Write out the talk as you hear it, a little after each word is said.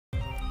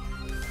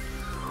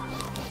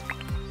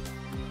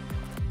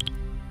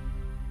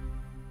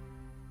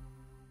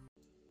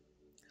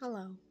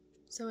Hello.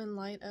 So in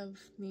light of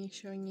me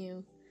showing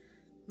you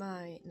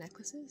my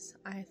necklaces,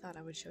 I thought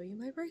I would show you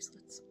my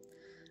bracelets.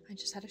 I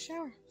just had a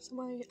shower, so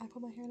I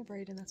put my hair in a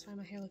braid and that's why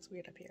my hair looks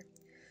weird up here.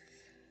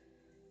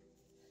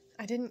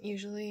 I didn't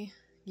usually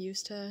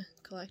used to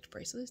collect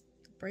bracelets,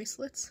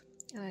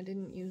 and I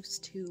didn't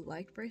used to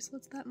like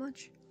bracelets that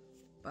much,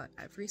 but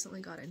I've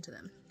recently got into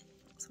them.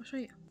 So I'll show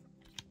you.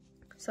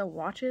 So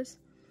watches,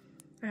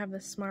 I have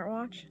this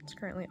smartwatch, it's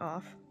currently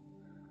off.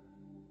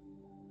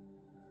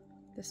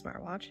 This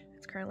smartwatch,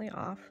 it's currently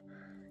off.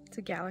 It's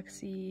a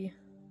Galaxy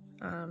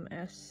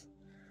S21,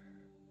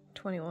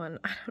 I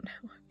don't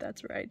know if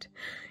that's right.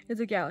 It's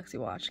a Galaxy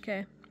watch,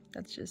 okay?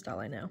 That's just all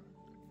I know.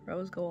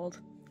 Rose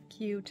gold,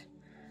 cute.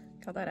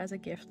 Got that as a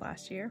gift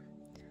last year.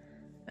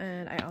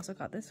 And I also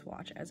got this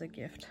watch as a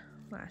gift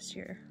last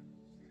year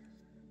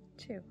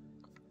too.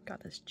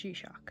 Got this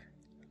G-Shock.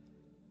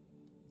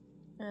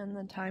 And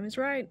the time is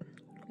right.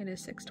 It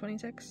is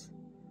 6:26.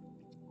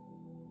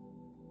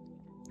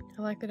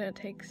 I like that it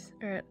takes,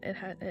 or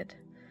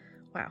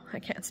wow, I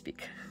can't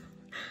speak.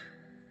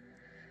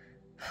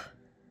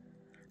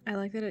 I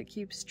like that it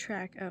keeps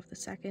track of the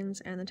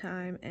seconds and the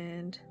time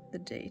and the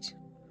date.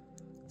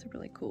 It's a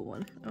really cool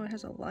one. Oh, it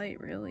has a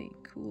light, really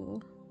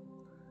cool.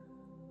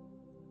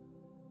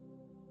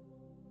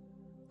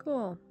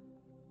 Cool.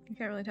 You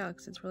can't really tell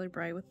because it's really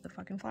bright with the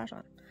fucking flash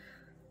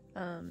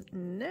on.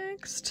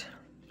 Next,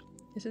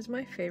 this is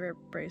my favorite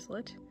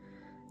bracelet,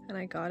 and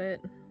I got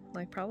it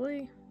like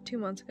probably 2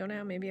 months ago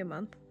now, maybe a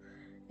month,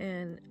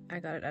 and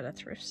I got it at a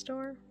thrift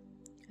store.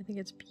 I think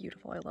it's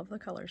beautiful. I love the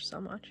colors so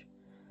much.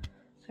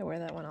 I wear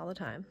that one all the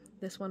time.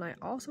 This one I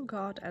also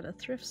got at a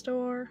thrift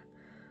store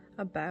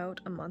about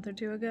a month or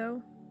two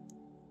ago.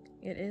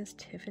 It is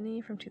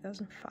Tiffany from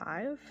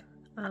 2005.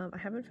 I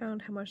haven't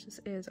found how much this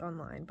is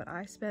online, but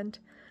I spent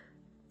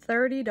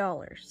 $30.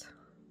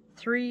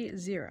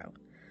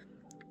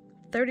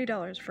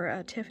 $30 for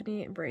a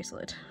Tiffany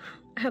bracelet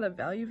at a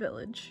Value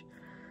Village.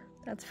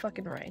 That's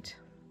fucking right.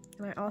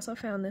 And I also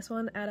found this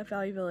one at a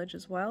Value Village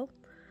as well.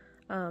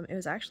 It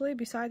was actually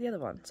beside the other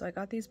one, so I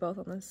got these both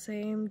on the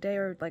same day,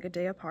 or like a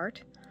day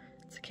apart.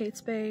 It's a Kate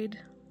Spade,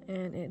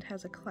 and it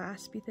has a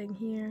claspy thing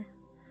here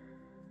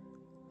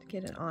to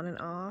get it on and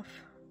off.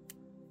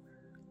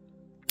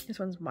 This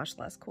one's much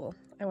less cool.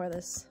 I wear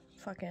this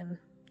fucking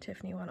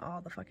Tiffany one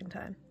all the fucking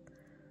time.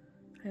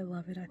 I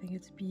love it. I think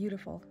it's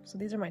beautiful. So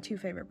these are my two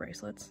favorite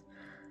bracelets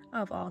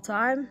of all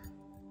time.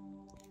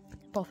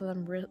 Both of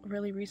them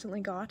really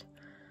recently got.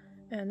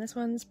 And this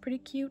one's pretty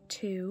cute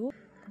too.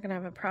 We're gonna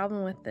have a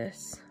problem with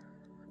this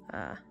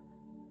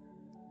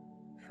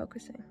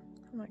focusing.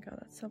 Oh my god,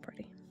 that's so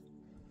pretty.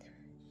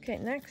 Okay,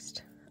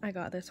 next I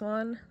got this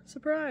one.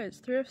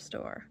 Surprise! Thrift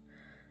store.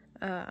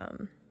 I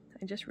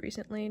just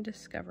recently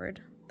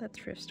discovered that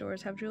thrift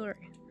stores have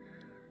jewelry.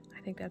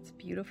 I think that's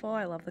beautiful.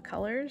 I love the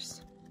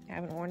colors. I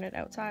haven't worn it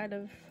outside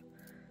of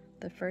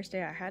the first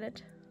day I had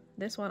it.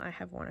 This one I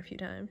have worn a few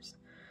times.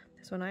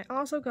 This one I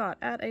also got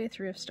at a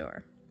thrift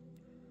store.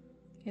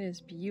 It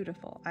is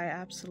beautiful. I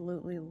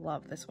absolutely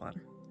love this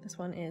one. This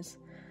one is,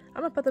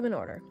 I'm gonna put them in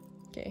order.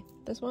 Okay,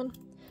 this one,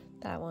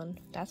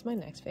 that's my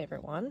next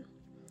favorite one.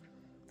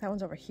 That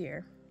one's over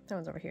here. That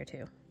one's over here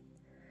too.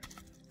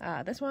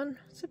 This one,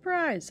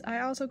 surprise! I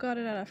also got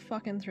it at a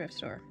fucking thrift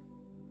store.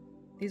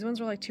 These ones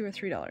were like $2 or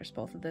 $3,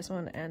 both of this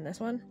one and this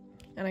one.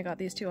 And I got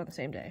these two on the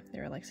same day. They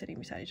were like sitting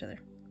beside each other.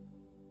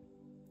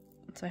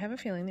 So I have a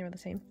feeling they were the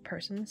same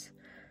person's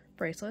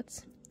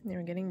bracelets. And they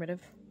were getting rid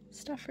of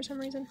stuff for some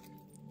reason.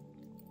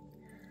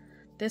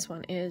 This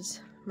one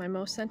is my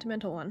most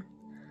sentimental one.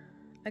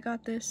 I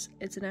got this.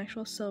 It's an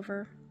actual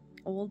silver,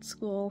 old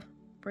school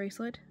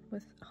bracelet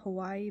with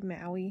Hawaii,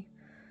 Maui.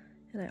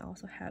 And I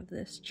also have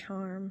this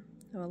charm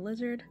of a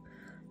lizard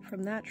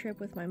from that trip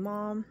with my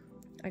mom.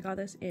 I got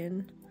this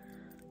in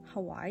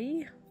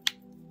Hawaii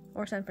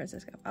or San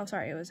Francisco. Oh,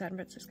 sorry, it was San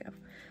Francisco.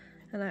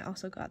 And I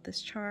also got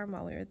this charm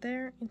while we were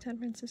there in San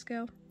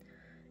Francisco.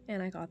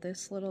 And I got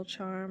this little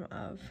charm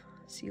of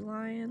sea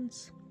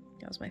lions.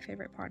 That was my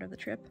favorite part of the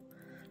trip.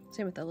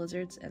 Same with the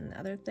lizards and the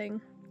other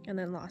thing. And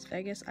then Las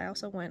Vegas. I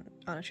also went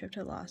on a trip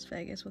to Las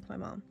Vegas with my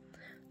mom.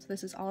 So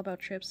this is all about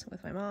trips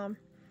with my mom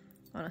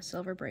on a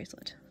silver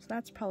bracelet. So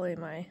that's probably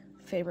my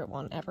favorite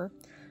one ever.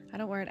 I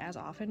don't wear it as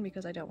often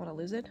because I don't want to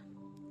lose it.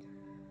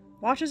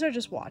 Watches are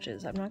just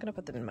watches. I'm not going to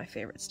put them in my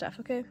favorite stuff,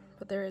 okay?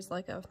 But there is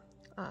like a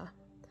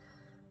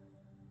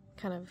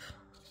kind of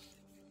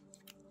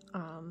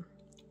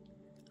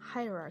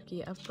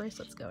hierarchy of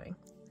bracelets going.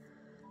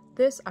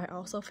 This I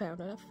also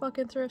found at a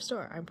fucking thrift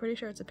store. I'm pretty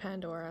sure it's a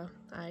Pandora.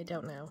 I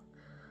don't know.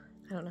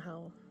 I don't know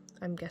how.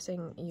 I'm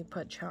guessing you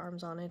put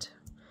charms on it.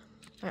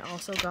 I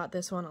also got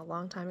this one a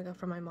long time ago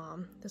from my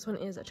mom. This one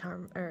is a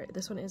charm, or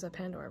this one is a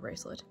Pandora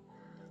bracelet.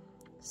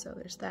 So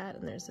there's that,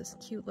 and there's this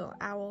cute little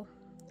owl.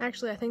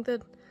 Actually, I think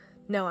that,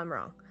 no, I'm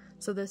wrong.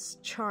 So this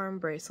charm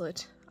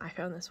bracelet, I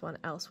found this one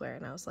elsewhere,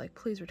 and I was like,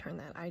 please return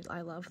that.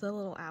 I love the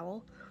little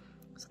owl.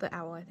 So the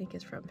owl, I think,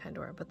 is from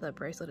Pandora, but the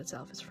bracelet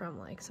itself is from,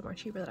 like, somewhere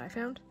cheaper that I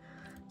found.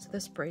 So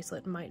this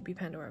bracelet might be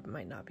Pandora, but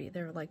might not be.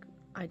 They're, like,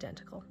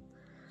 identical.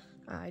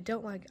 I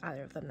don't like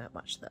either of them that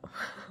much though,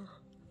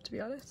 to be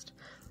honest.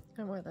 I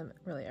don't wear them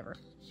really ever.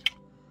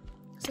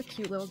 It's a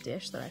cute little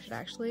dish that I should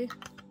actually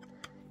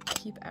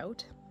keep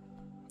out.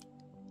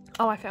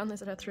 Oh, I found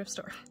this at a thrift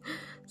store.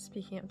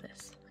 Speaking of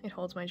this, it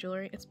holds my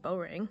jewelry. It's bow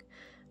ring,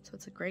 so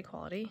it's a great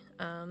quality.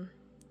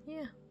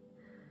 Yeah,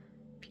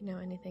 if you know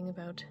anything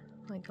about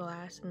like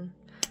glass and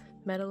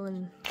metal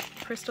and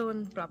crystal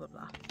and blah blah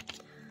blah.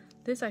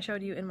 This I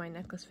showed you in my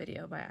necklace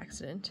video by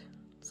accident.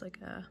 It's like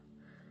a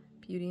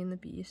Beauty and the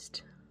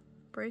Beast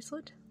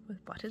bracelet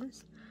with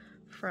buttons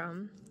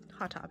from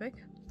Hot Topic.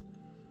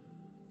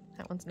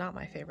 That one's not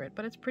my favorite,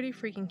 but it's pretty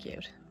freaking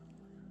cute.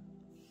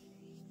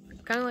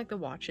 Kind of like the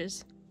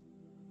watches.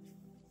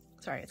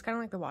 Sorry, it's kind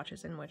of like the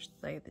watches in which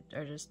they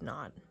are just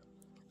not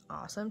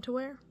awesome to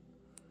wear.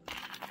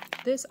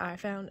 This I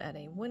found at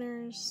a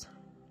Winners,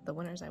 the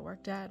Winners I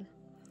worked at.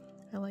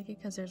 I like it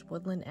because there's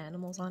woodland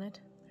animals on it.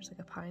 There's like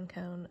a pine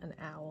cone, an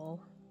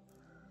owl,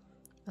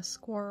 a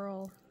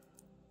squirrel,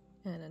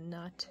 and a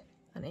nut,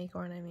 an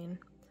acorn, I mean.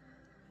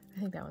 I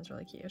think that one's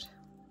really cute.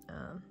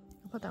 I'll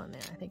put that one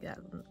there. I think that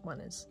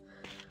one is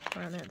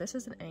around there. This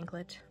is an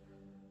anklet,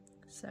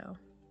 so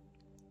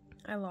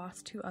I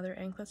lost 2 other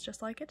anklets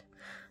just like it.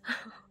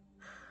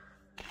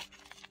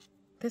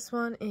 This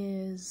one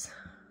is,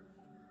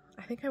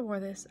 I think I wore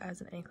this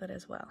as an anklet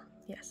as well.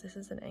 Yes, this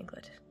is an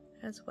anklet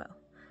as well.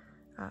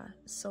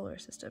 Solar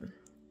system.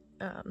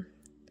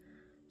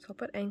 So I'll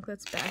put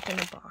anklets back in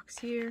the box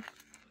here.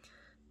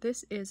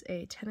 This is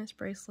a tennis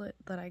bracelet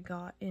that I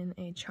got in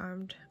a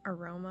Charmed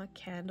Aroma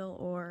candle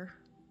or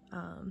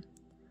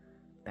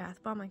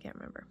bath bomb. I can't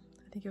remember.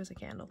 I think it was a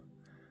candle.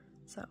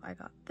 So I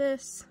got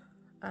this.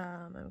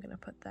 I'm gonna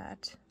put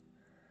that.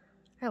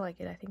 I like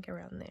it. I think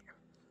around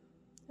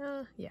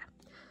there. Yeah.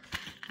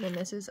 And then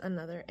this is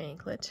another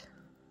anklet.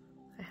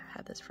 I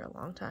had this for a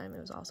long time. It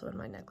was also in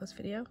my necklace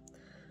video.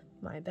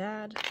 My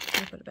bad. I'm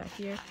gonna put it back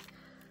here.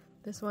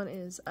 This one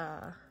is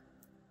a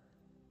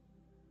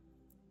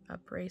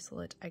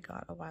bracelet I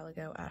got a while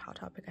ago at Hot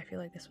Topic. I feel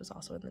like this was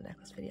also in the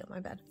necklace video. My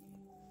bad.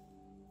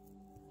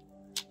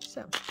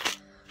 So,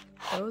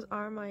 those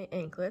are my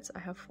anklets. I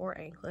have 4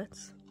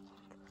 anklets.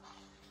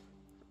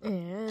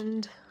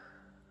 And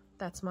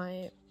that's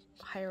my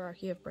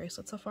hierarchy of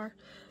bracelets so far.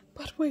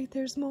 But wait,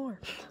 there's more.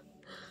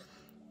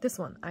 This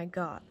one I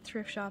got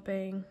thrift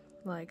shopping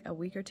like a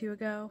week or 2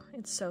 ago.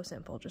 It's so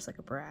simple, just like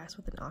a brass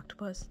with an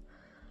octopus.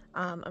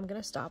 I'm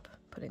gonna stop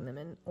putting them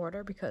in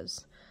order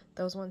because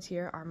those ones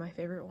here are my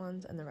favorite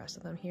ones and the rest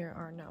of them here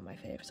are not my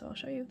fave, so I'll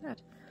show you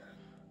that.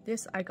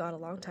 This I got a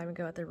long time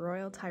ago at the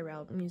Royal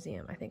Tyrrell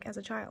Museum, I think as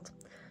a child.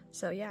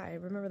 So yeah, I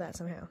remember that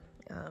somehow.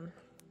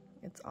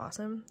 It's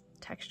awesome.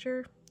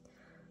 Texture,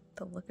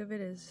 the look of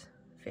it is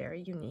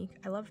very unique.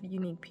 I love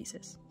unique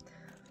pieces.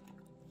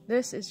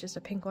 This is just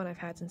a pink one I've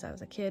had since I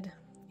was a kid.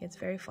 It's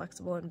very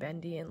flexible and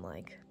bendy and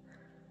like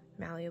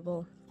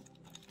malleable.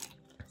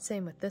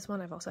 Same with this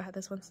one. I've also had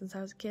this one since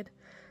I was a kid.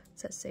 It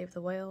says Save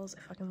the Whales.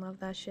 I fucking love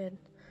that shit.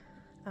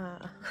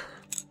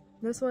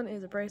 This one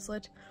is a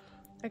bracelet.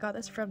 I got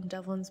this from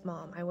Devlin's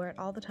mom. I wear it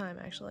all the time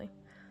actually.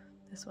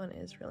 This one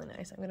is really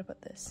nice. I'm gonna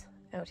put this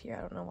out here.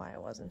 I don't know why I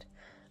wasn't.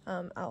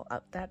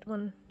 That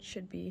one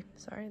should be,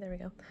 sorry, there we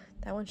go.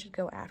 That one should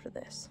go after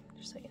this,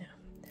 just so you know.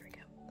 There we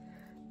go.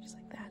 Just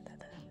like that,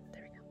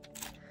 there we go.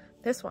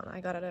 This one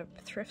I got at a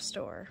thrift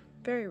store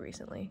very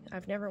recently.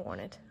 I've never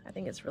worn it. I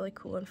think it's really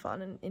cool and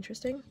fun and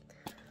interesting.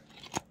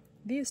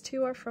 These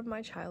 2 are from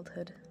my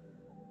childhood.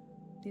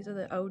 These are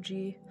the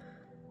OG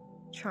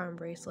charm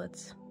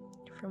bracelets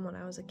from when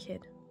I was a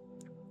kid.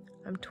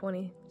 I'm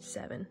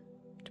 27,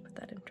 to put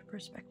that into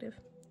perspective.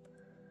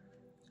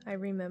 I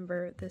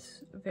remember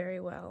this very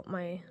well.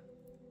 My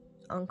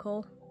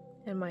uncle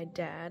and my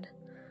dad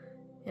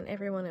and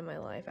everyone in my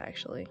life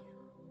actually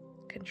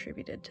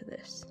contributed to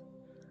this.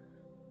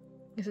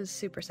 This is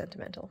super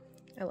sentimental.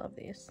 I love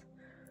these.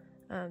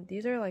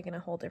 These are like in a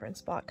whole different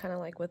spot, kind of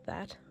like with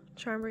that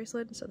charm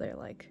bracelet, so they're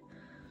like,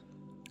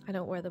 I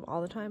don't wear them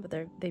all the time, but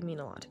they mean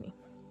a lot to me.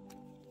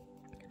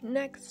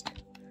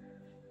 Next,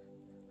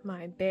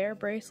 my bear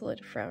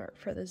bracelet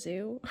for the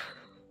zoo.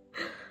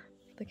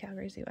 The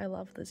Calgary Zoo. I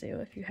love the zoo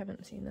if you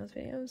haven't seen those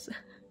videos.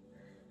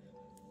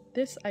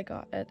 This I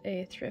got at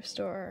a thrift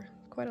store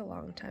quite a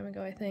long time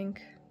ago, I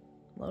think.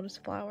 Lotus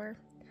flower.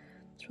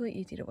 It's really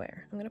easy to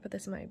wear. I'm gonna put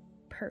this in my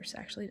purse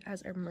actually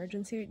as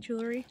emergency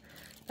jewelry.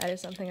 That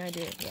is something I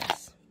do,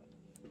 yes.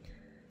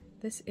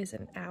 This is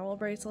an owl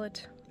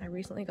bracelet. I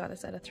recently got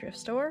this at a thrift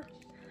store.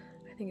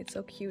 I think it's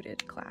so cute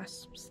it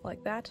clasps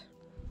like that.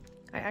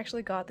 I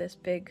actually got this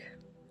big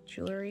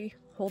jewelry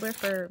holder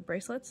for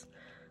bracelets,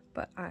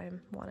 but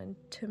I'm wanting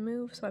to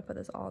move, so I put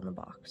this all in the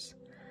box.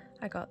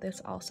 I got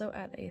this also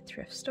at a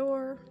thrift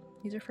store.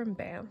 These are from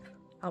Banff,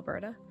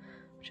 Alberta,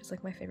 which is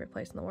like my favorite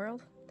place in the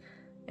world.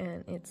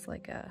 And it's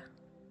like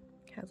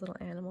has little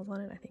animals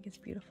on it. I think it's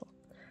beautiful.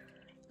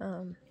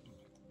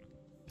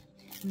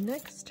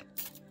 Next,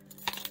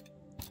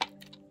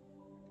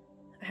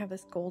 I have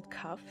this gold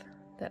cuff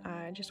that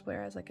I just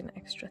wear as like an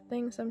extra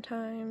thing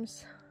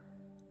sometimes.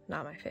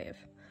 Not my fave,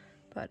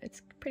 but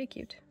it's pretty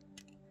cute.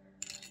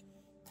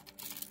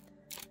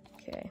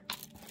 Okay.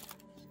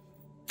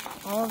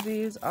 All of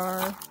these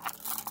are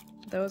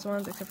those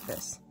ones except for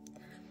this.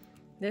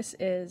 This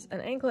is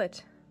an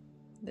anklet.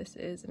 This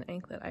is an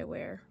anklet I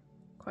wear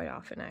quite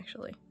often,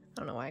 actually. I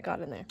don't know why I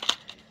got in there.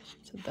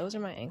 So those are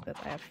my anklets.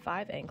 I have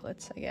 5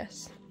 anklets, I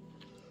guess.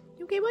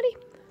 You okay, buddy?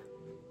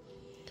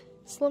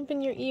 Slump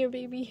in your ear,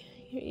 baby.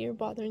 Your ear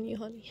bothering you,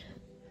 honey.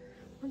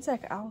 One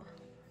sec, I'll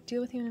deal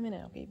with you in a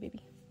minute, okay,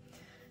 baby?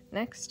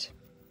 Next,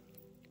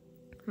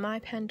 my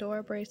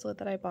Pandora bracelet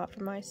that I bought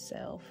for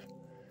myself.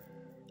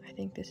 I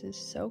think this is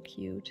so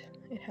cute.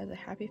 It has a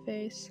happy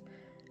face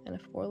and a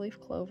 4-leaf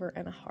clover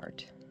and a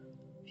heart,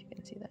 if you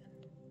can see that.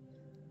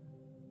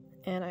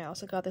 And I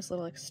also got this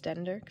little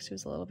extender because it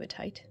was a little bit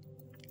tight.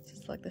 This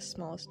is like the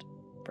smallest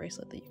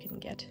bracelet that you can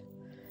get.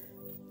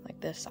 Like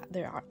this,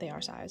 they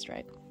are sized,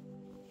 right?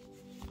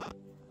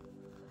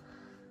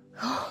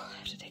 Oh, I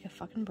have to take a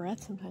fucking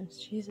breath sometimes,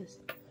 Jesus.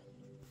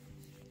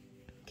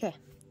 Okay,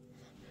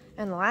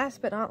 and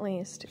last but not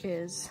least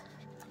is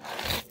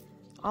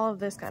all of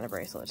this kind of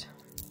bracelet.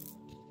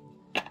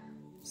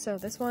 So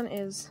this one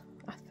is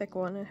a thick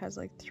one. It has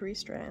like 3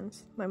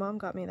 strands. My mom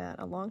got me that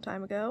a long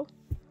time ago.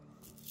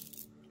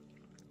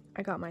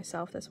 I got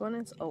myself this one.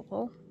 It's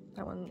opal.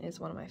 That one is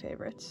one of my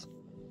favorites.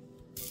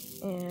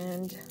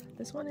 And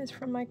this one is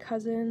from my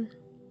cousin.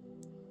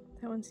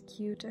 That one's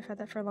cute. I've had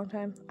that for a long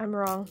time. I'm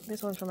wrong.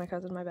 This one's from my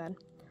cousin, my bad.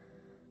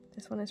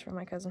 This one is from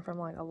my cousin from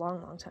like a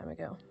long time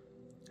ago.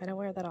 I don't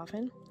wear it that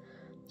often.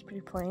 It's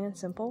pretty plain and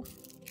simple.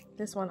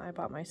 This one I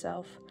bought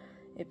myself.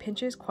 It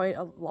pinches quite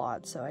a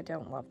lot, so I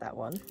don't love that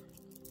one.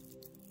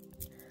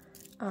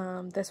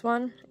 This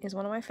one is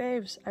one of my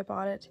faves. I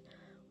bought it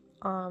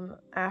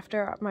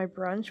after my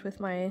brunch with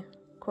my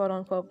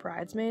quote-unquote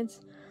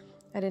bridesmaids.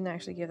 I didn't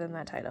actually give them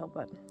that title,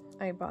 but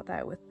I bought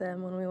that with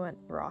them when we went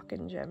rock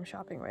and gem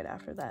shopping right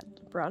after that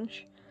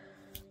brunch.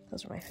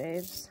 Those are my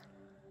faves.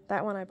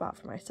 That one I bought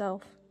for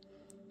myself.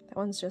 That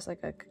one's just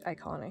like a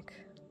iconic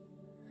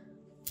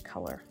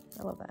color.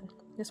 I love that.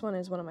 This one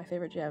is one of my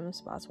favorite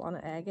gems,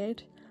 Botswana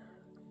agate,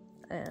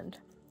 and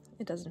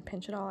it doesn't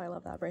pinch at all. I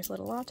love that bracelet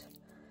a lot.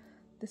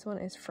 This one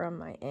is from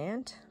my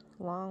aunt,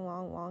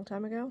 long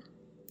time ago.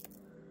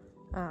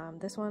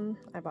 This one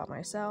I bought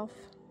myself.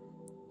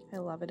 I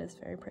love it. It's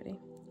very pretty.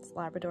 It's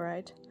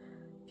labradorite.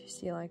 If you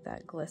see like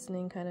that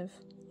glistening kind of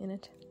in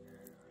it,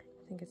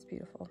 I think it's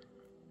beautiful.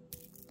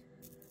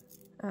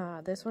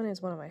 This one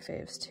is one of my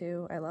faves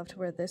too. I love to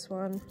wear this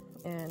one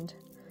and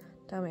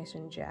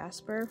Dalmatian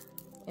jasper,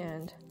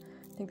 and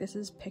I think this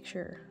is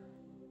Picasso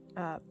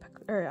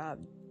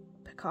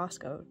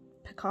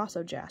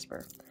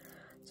jasper.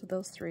 So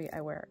those 3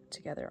 I wear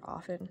together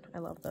often. I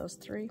love those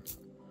 3.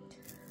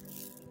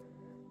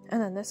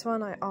 And then this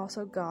one I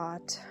also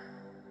got,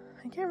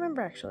 I can't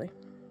remember actually.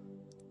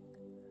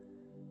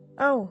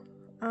 Oh,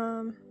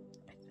 I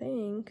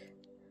think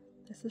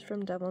this is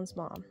from Devlin's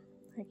mom.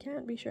 I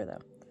can't be sure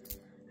though.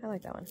 I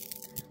like that one.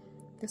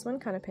 This one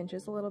kind of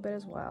pinches a little bit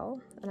as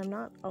well, and I'm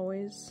not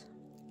always,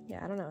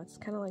 yeah, I don't know, it's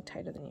kind of like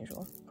tighter than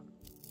usual.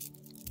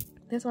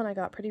 This one I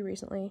got pretty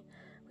recently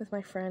with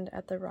my friend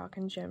at the Rock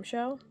and Gem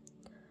show.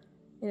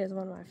 It is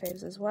one of my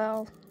faves as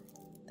well.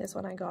 This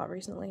one I got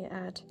recently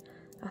at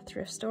a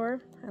thrift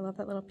store. I love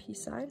that little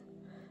peace sign.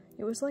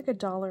 It was like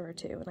 $1 or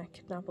 $2, and I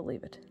could not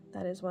believe it.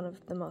 That is one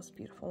of the most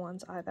beautiful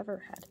ones I've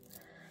ever had.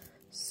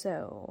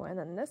 So, and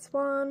then this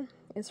one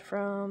is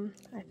from,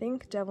 I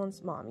think,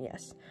 Devlin's mom,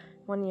 yes.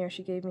 One year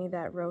she gave me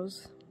that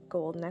rose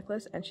gold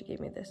necklace, and she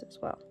gave me this as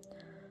well.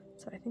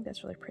 So I think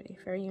that's really pretty,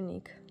 very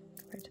unique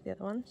compared to the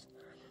other ones.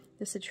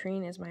 This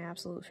citrine is my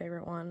absolute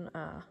favorite one.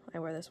 I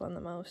wear this one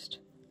the most.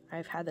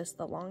 I've had this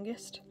the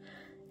longest,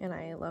 and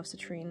I love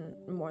citrine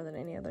more than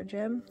any other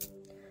gem.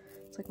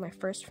 It's like my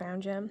first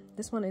found gem.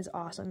 This one is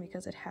awesome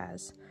because it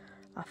has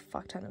a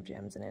fuck ton of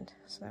gems in it,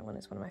 so that one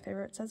is one of my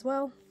favorites as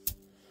well.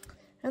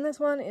 And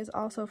this one is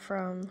also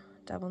from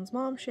Devlin's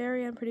mom,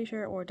 Sherry, I'm pretty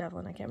sure, or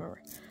Devlin, I can't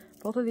remember.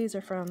 Both of these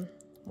are from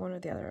one or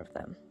the other of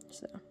them,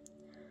 so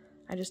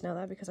I just know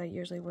that because I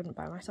usually wouldn't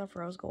buy myself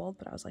rose gold,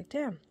 but I was like,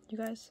 damn, you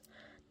guys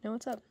know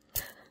what's up.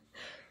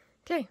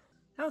 Okay,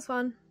 that was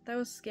fun. That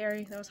was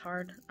scary. That was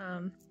hard.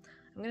 I'm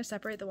gonna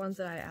separate the ones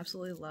that I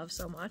absolutely love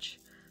so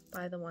much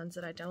by the ones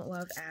that I don't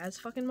love as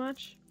fucking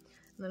much,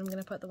 and then I'm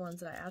gonna put the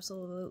ones that I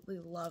absolutely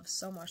love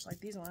so much,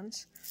 like these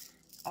ones,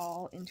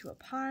 all into a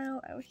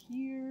pile out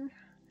here.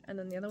 And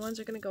then the other ones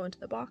are going to go into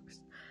the box,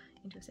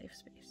 into a safe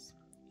space.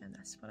 And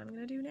that's what I'm going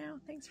to do now.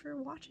 Thanks for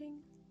watching.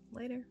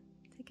 Later.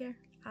 Take care.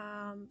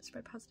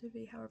 Spread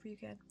positivity however you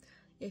can.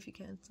 If you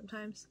can.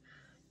 Sometimes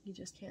you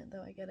just can't,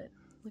 though. I get it.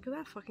 Look at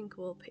that fucking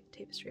cool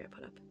tapestry I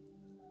put up.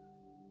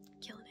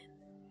 Killing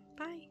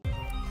it. Bye.